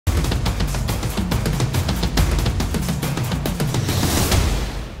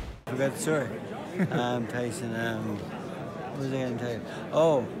forgot the story. Tyson, what was I going to tell you?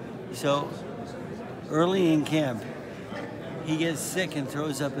 Oh, so early in camp, he gets sick and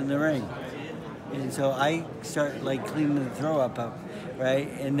throws up in the ring. And so I start like cleaning the throw up, right?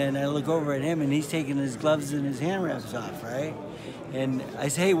 And then I look over at him and he's taking his gloves and his hand wraps off, right? And I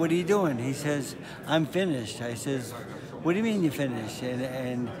say, hey, what are you doing? He says, I'm finished. I says, what do you mean you finished?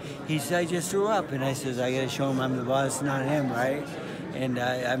 And he said, I just threw up. And I says, I got to show him I'm the boss, not him, right? And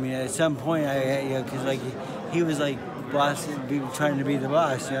I mean, at some point, because like he was like boss, trying to be the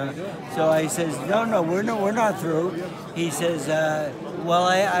boss, you know. So I says, no, we're not through. He says, well,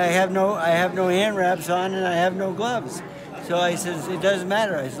 I have no hand wraps on and I have no gloves. So I says, it doesn't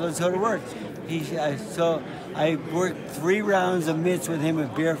matter. I said, let's go to work. So I worked 3 rounds of mitts with him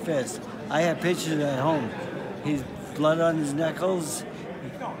with bare fists. I have pictures at home. He's blood on his knuckles.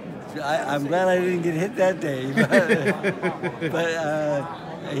 I'm glad I didn't get hit that day. But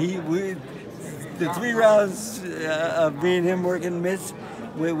the 3 rounds of me and him working mitts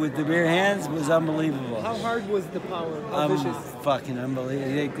with the bare hands was unbelievable. How hard was the power? Vicious? Fucking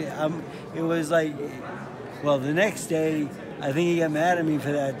unbelievable. It was like, well, the next day, I think he got mad at me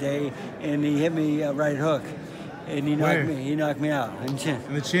for that day, and he hit me a right hook. And he knocked me out in the chin.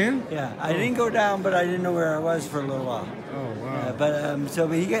 In the chin? Yeah, I didn't go down, but I didn't know where I was for a little while. Oh wow! But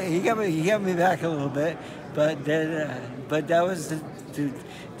he got me back a little bit, but that was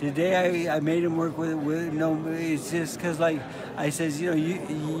the day I made him work with no. It's just because like I says, you know,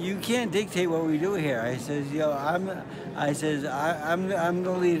 you can't dictate what we do here. I says, you know, I'm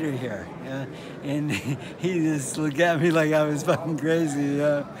the leader here, and he just looked at me like I was fucking crazy.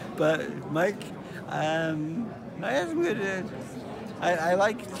 But Mike. I had some good. I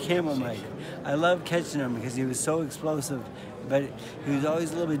like Camel Mike. I love catching him because he was so explosive, but he was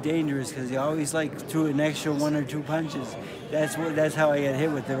always a little bit dangerous because he always like threw an extra 1 or 2 punches. That's how I got hit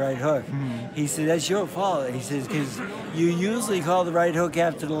with the right hook. Mm-hmm. He said, that's your fault. He says, because you usually call the right hook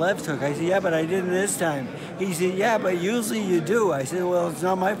after the left hook. I said, yeah, but I didn't this time. He said, yeah, but usually you do. I said, well, it's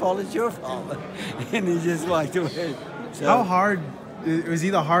not my fault, it's your fault. And he just walked away. So, how hard, was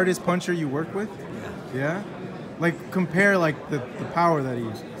he the hardest puncher you worked with? Yeah. Yeah? Like, compare, like, the power that he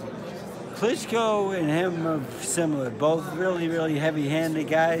used. Klitschko and him are similar. Both really, really heavy-handed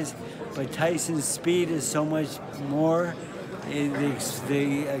guys, but Tyson's speed is so much more.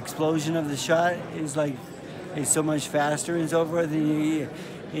 The explosion of the shot is so much faster and so forth. And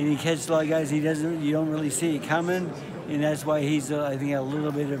he catches a lot of guys. You don't really see it coming, and that's why he's, I think, a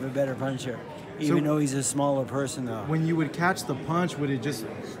little bit of a better puncher, even though he's a smaller person, though. When you would catch the punch, would it just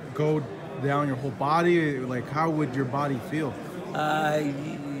go down your whole body? Like, how would your body feel?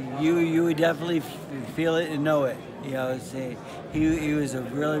 You would definitely feel it and know it. You know, he was a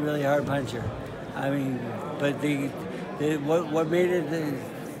really, really hard puncher. I mean, but what made it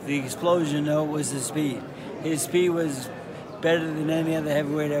the explosion though was the speed. His speed was better than any other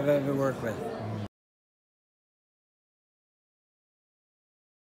heavyweight I've ever worked with.